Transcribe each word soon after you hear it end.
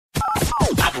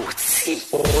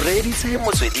o reditse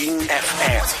motsweding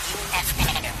FM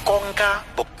konka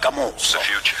bokamoso.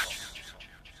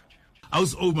 Mme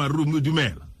Ouma Ramaru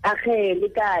dumela. Le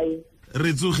kae?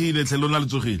 Re tsogile tle lona le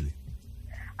tsogile.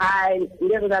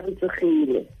 Le re ba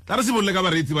tsogile. Tara se bolle ka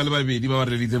baretsi ba le babedi ba ba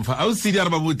relitseng fa ausi di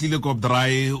araba botlile cop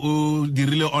dry o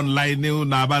dirile online o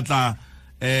na batla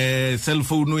cell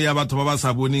phone ya batho ba ba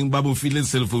sa boneng ba bofile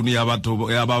cell phone ya batho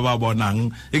ya ba ba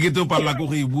bonang e ke to palla go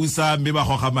e busa mme ba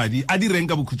goga madi a di reng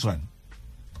ka bokhutshwane.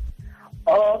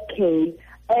 Okay.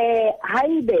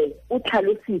 Haide o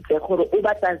tlhalositse gore o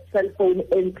batla cell phone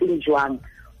e ntseng jwang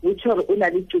o tshore o na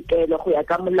le tokelo go ya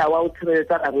ka molao wa o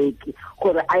tshireletsa bareki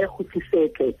gore a e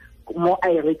gotsisetse mo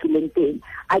a e rekileng teng.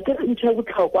 A ke re ntse go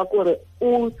tlhokwa gore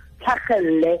o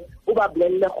tlhagelle o ba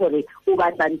bolelle gore o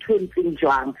batla ntho e ntseng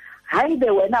jwang. Haide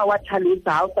wena wa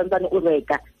tlhalosa ha o santsane o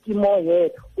reka ke mo he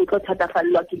o tlo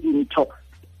thatafallwa ke dintho.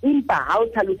 Impa ha o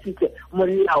tlhalositse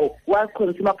molao wa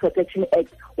Consumer Protection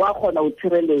Act wa gona o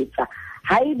tshireletsa.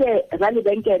 Haide ra le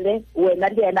benkele wena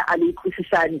le yena a le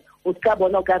ikhutshisane o ska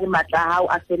bona ka re matla hao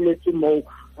a felletse mo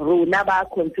rona ba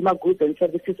Consumer Goods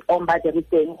Service Ombud re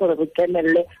teng gore re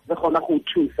kenelle re gona go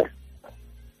thusa.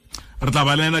 Re tla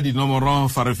ba lena dinomoro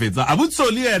fa re fetsa a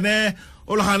botsoli ene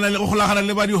o golagana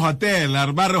le ba di hotel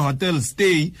re ba re hotel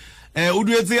stay o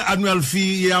duetse annual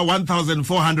fee ya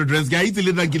 1,400 rands ga itse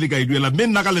le nna ke le ka iduela mme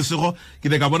nna ka lesego ke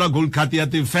le ka bona gold card ya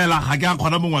teng fela ga ke a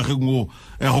kgona mo ngwageng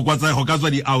go ka tswa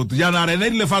di auto jana re ne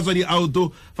di lefatswa di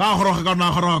auto fa goroga ka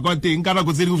nna goroga kwa teng kana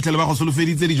go tse di fitlhele ba go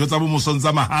solofeditse dijo tsa bo mosong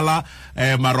tsa mahala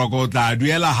maroko tla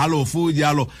duela halofu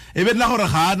dialo e be nna gore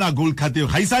ga ana gold card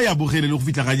ga isa ya bogele le go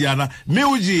fitlha ga diana mme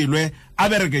o jelwe a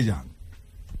bereke jang.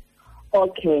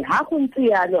 Okay, ha go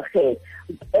ntse yalo ge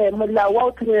molao wa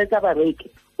o tshireletsa bareki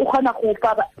o kgona go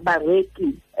fa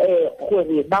bareki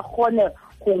gore ba kgone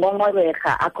go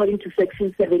ngongorega according to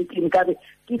section 17 ka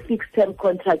ke fixed term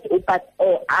contract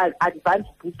or advance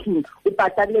booking o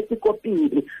pataletse ko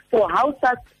pele. So how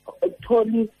sa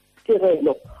tholi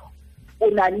tirelo o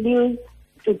na le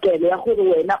tokelo ya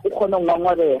gore wena o kgone go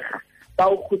ngongorega ba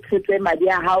o khutsetse madi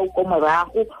a hao ko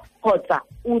morago kgotsa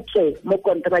o tswe mo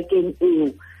kontrakeng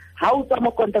eo. Ha o tswa mo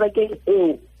kontrakeng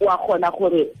eo wa gona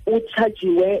gore o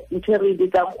chargiwe ntse re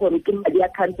ditsang gore ke madi ya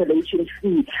cancellation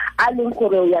fee a leng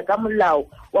gore o ya ka molao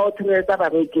wa o tshireletsa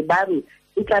bareki ba re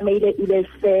e tlameile ile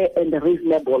fair and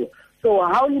reasonable. So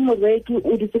ha o le moreki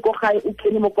o ditse go gae o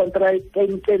kene mo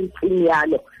kontrakeng tsentseng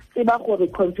yalo se ba gore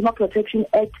Consumer Protection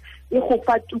Act e go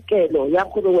fa tokelo ya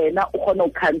gore wena o kgona o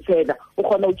cancela o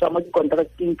kgona o tswa mo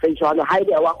kontrakeng tse jalo ha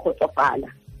ile wa khotsofala.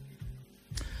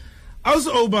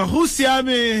 Oba go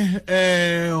siame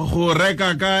go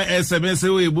reka ka SMS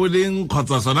o e boleng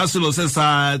kgotsa sona selo se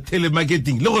sa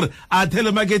telemarketing le gore a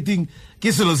telemarketing ke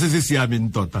selo se se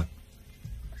siameng tota.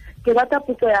 Ke rata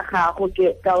potso ya gago ke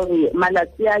ka gore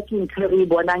malatsi a ke ntse re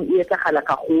bonang e etsagala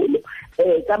ka golo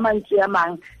ka mantsi a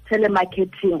mang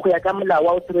telemarketing go ya ka molao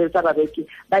wa o tshireletsa bareki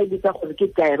ba e bitsa gore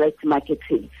ke direct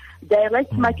marketing.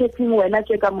 Direct marketing wena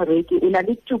ke ka moreki o na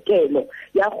le tokelo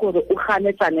ya gore o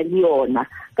ganetsane le yona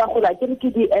ka gore a ke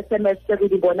di SMS tse re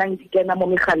di bonang di kena mo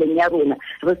megaleng ya rona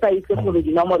re sa itse gore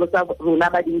dinomoro tsa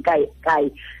rona ba ding kae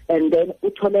and then o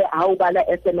thole ha o bala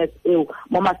SMS eo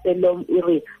mo mafelong e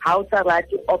re ha o sa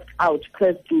rate opt out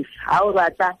press this ha o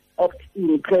rata opt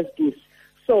in press this.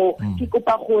 So ke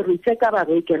kopa gore se ka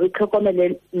bareki re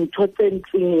tlhokomele ntho tse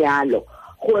ntseng yalo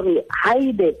gore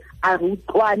haide a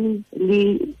rutlwane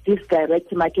le this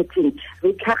direct marketing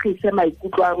re tlhagise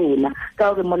maikutlo a rona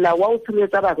ka gore molao wa o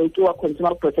tshireletsa bareki wa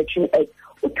Consumer Protection Act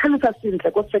o tlhalosa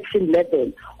sentle ko section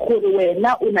 11 gore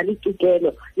wena o na le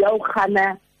tokelo ya o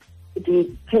gana di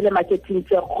telemarketing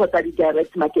tse kgotsa di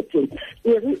direct marketing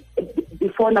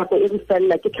before nako e re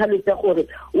fella ke tlhalose gore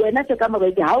wena tse ka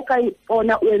moreki ha o ka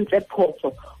ona o entse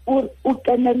phoso o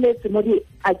keneletse mo di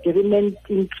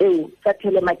agreementing tseo tsa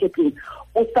telemarketing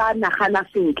o sa nagana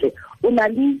sentle o na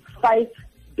le 5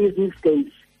 business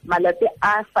days malatsi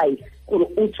a 5 gore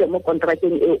o tswe mo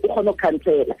kontrakeng eo o kgona go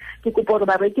cancela ke kopa gore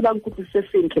bareki ba nkutlwise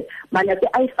sentle malatsi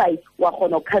a 5 wa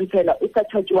kgona go cancela o sa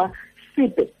chargewa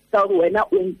sepe sa gore wena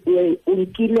o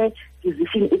nkile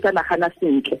decision e sa nagana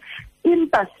sentle.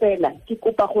 Impa fela ke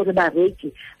kopa gore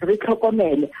bareki re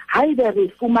tlhokomele haide re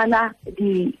fumana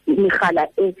di megala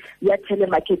ya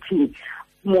telemarketing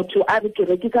motho a re ke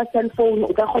rekisa cell phone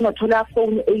o ka kgona thola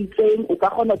phone e itseng o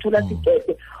ka kgona thola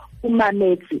sekete o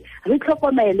mametse re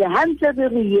tlhokomele hantse re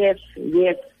re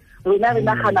yes rena re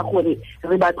nagana gore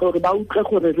re batlo re ba utlwe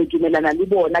gore re dumelana le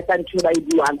bona ka ntho ba e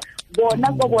buang bona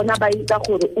go bona ba itse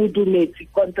gore o dumetse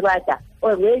contractor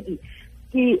already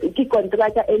ki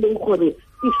contractor e leng gore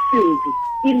is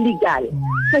illegal.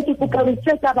 Se ke kopa re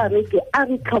tsheka bareki a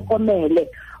re tlhokomele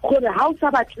gore ha o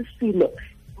sa batle silo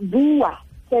bua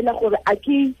fela gore a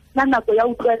ke na nako ya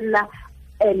utlwella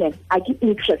ene a ke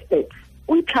interested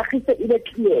o itlhagise e be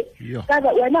clear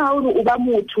ka wena ha o ba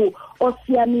motho o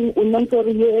siameng o ntse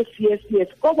re yes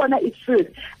go bona it's true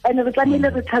and re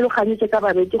tlamile re tlhaloganyetse ka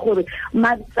bareki gore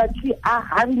matsatsi a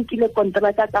ha re nkile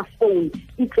kontraka ka phone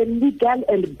it's a legal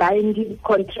and binding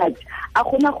contract a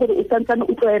gona gore o santsane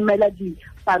o tloemela di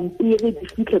pampiri di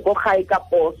fitlhe go gae ka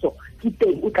poso ke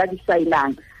teng o tla di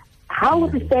signing ha o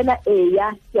re fela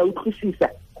ya utlwisisa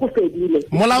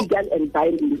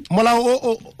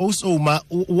Molao o soma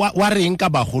wa reng ka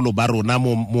bagolo ba rona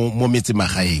mo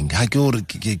metsemagaeng ha ke gore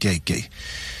ke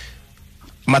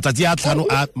matsatsi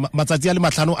a le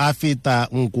matlhano a feta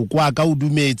nkoko ka o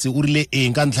dumetse o rile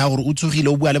eng ka ntlha gore o tsogile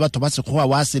o bua le batho ba sekgowa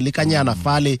wa se lekanyana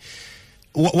fale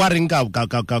wa reng ka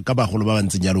bagolo ba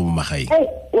bantseng jalo mo magaeng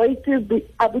wa itse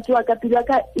abutswa ka pila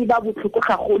ka iba botlhoko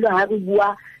gagolo ha re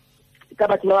bua ka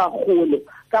batho ba bagolo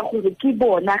ka gore ke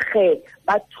bona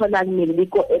ba tholang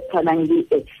meliko e tshwanang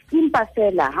le empa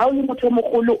fela ha o le motho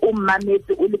mogolo o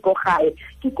mmametse o le go gae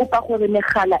ke kopa gore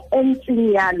megala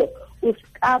entseng yalo o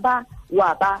skaba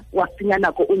wa senya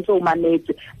nako o ntse o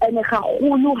mametse ene ga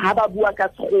golo ha ba bua ka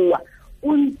tsoa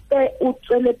o ntse o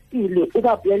tswele pele o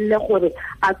ba bolelle gore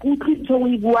a ke utlwitse o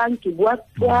buang ke bua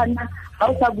tswana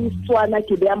ha o sa bua tswana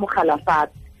ke bea mogala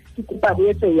fatshe ke kopa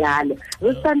re etse yalo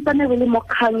re santsane re le mo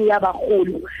kgang ya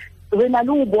bagolo re na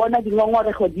le o bona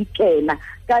dingongorego di kena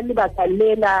ka lebaka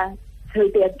lela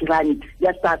tšhelete ya grant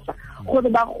ya SASSA gore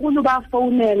bagolo ba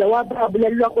founela wa ba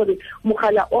bolelwa gore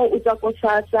mogala o tswa ko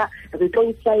SASSA re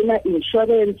tlo signa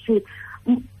insurance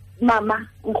mama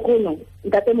nkgono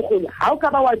ntate mogolo ha o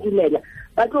ka ba wa dumela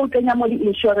ba tlo kenya mo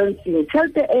di-insurance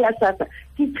tšhelete ya SASSA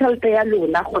ke tšhelete ya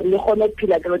lona gore le gone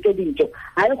phila ka tse dijo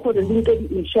ha e gore le nke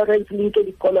di-insurance le nke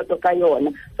dikoloto ka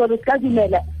yona so re ska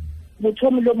dumela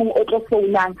motho mo mong o tlo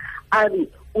founang a re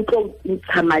o tlo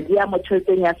ntsha madi a mo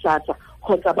tšheleteng ya SASSA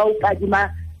kgotsa ba o kadima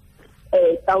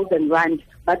 1,000 rand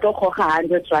ba tlo goga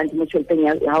 100 rand mo tšheleteng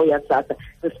ya hao ya SASSA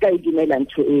re ska e dumela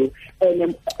ntho eo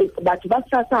ene batho ba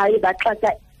SASSA ha e ba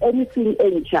tlatsa anything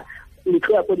entsha le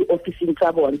tloya ko di-officing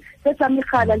tsa bona se tsa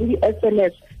megala le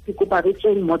di-SMS ke kopa re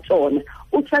tsweng mo tsona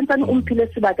o tsantsane o mphile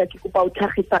sebaka ke kopa o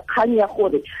tlhagisa kgang ya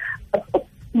gore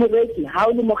moreki ha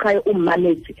o le mo gae o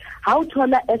mmanetse ha o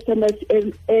thola SMS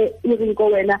e reng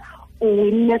go wena o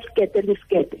winne skete le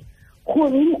skete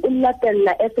gore o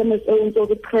latella SMS e ntse o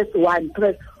press 1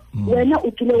 press wena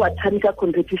o kile wa tshameka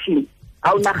competition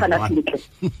ha o nagana sentle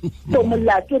so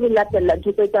molati re latella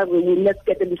ntse tsa re winne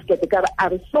skete le skete ka a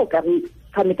re so ka re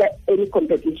tshameka any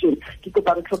competition ke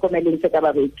kopa re tlhokomeleng se ka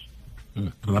bareki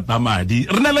rata madi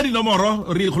re na le dinomoro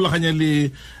re ikgolaganya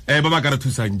le ba ba ka re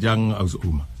thusang jang Ausi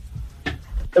Ouma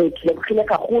ke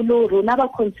ka golo rona ba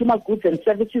Consumer Goods and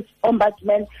Services Ombud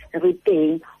re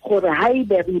teng gore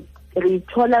haebe re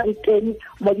thola re teng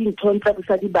mo dinthong tsa re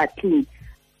sa di batleng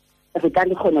re ka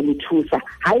le gona le thusa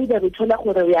haebe re thola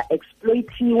gore re a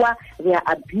exploitiwa re a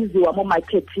abuseiwa mo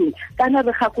marketing kana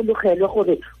re gakologele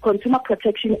gore Consumer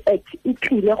Protection Act e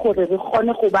tlile gore re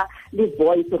gone go ba le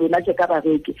voice rona je ka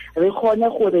bareki re gone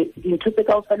gore dintho tse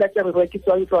kaofela tse re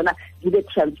rekiswang tsona di be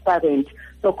transparent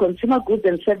so Consumer Goods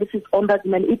and Services Ombud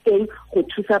e teng go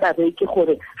thusa bareki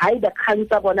gore haebe kgang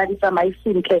tsa bona di tsamae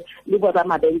sentle le bona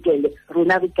mabenkele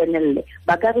rona re kenelle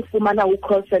ba ka re fumana ho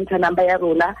call center number ya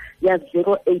rona ya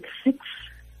 086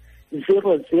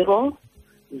 00 00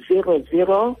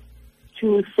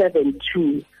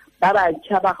 272 ba ba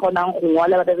tšhaba gonang go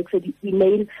ngola ba direkse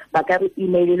di-email ba ka re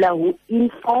emailila ho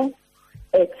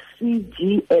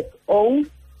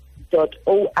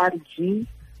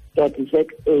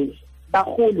info@cgso.org.za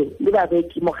bagolo le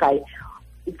bareki mo gae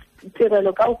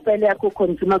ditirelo ka ofela ya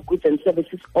Consumer Goods and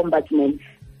Services Ombud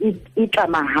e tla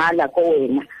mahala ko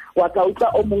wena wa ka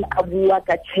utla o mong a bua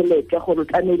ka tšhelete gore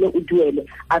tlamele o duele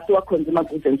a se wa Consumer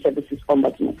Goods and Services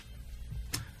Ombud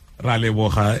ra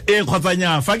leboga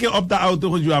kgotsanya fa ke opta out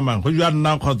go jwa mang go jwa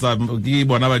nna kgotsa ke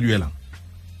bona ba duelang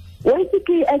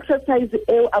ke exercise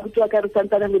eo abutswa ka re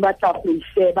santsana le batla go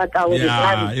sheba ka o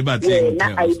e batleng na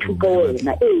a ithuko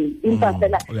wena impa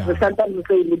fela re santsana le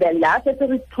go lebella se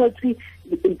re thotsi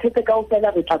intete ka o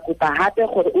fela re tla kopa hape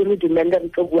gore o re dumelle re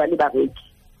tlo bua le bareki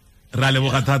ra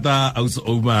leboga thata Ausi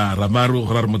Ouma Ramaru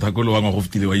go ra re mothakolo wa go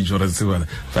fitile wa insurance ba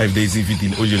 5 days e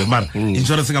fitile o jele mara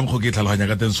insurance ka mkgo ke tlhaloganya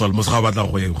ka teng swal mo se ga batla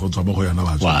go tswa mo go yona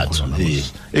ba tswa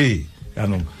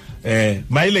yanong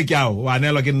maile ke ao wa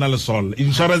neelwa ke nna le sol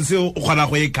insurance o kgona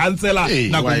go e cancela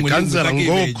nako nngwe le nngwe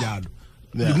ke e jalo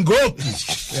ngopi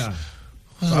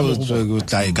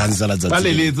tla e cancela ba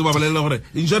leletse ba bolela gore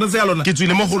insurance ya lona ke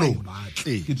tswile mo go lona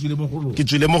ke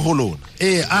tswile mo go lona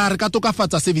a re ka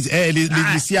tokafatsa service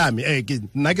le siame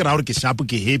nna ke ra gore ke sharp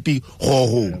ke happy go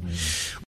home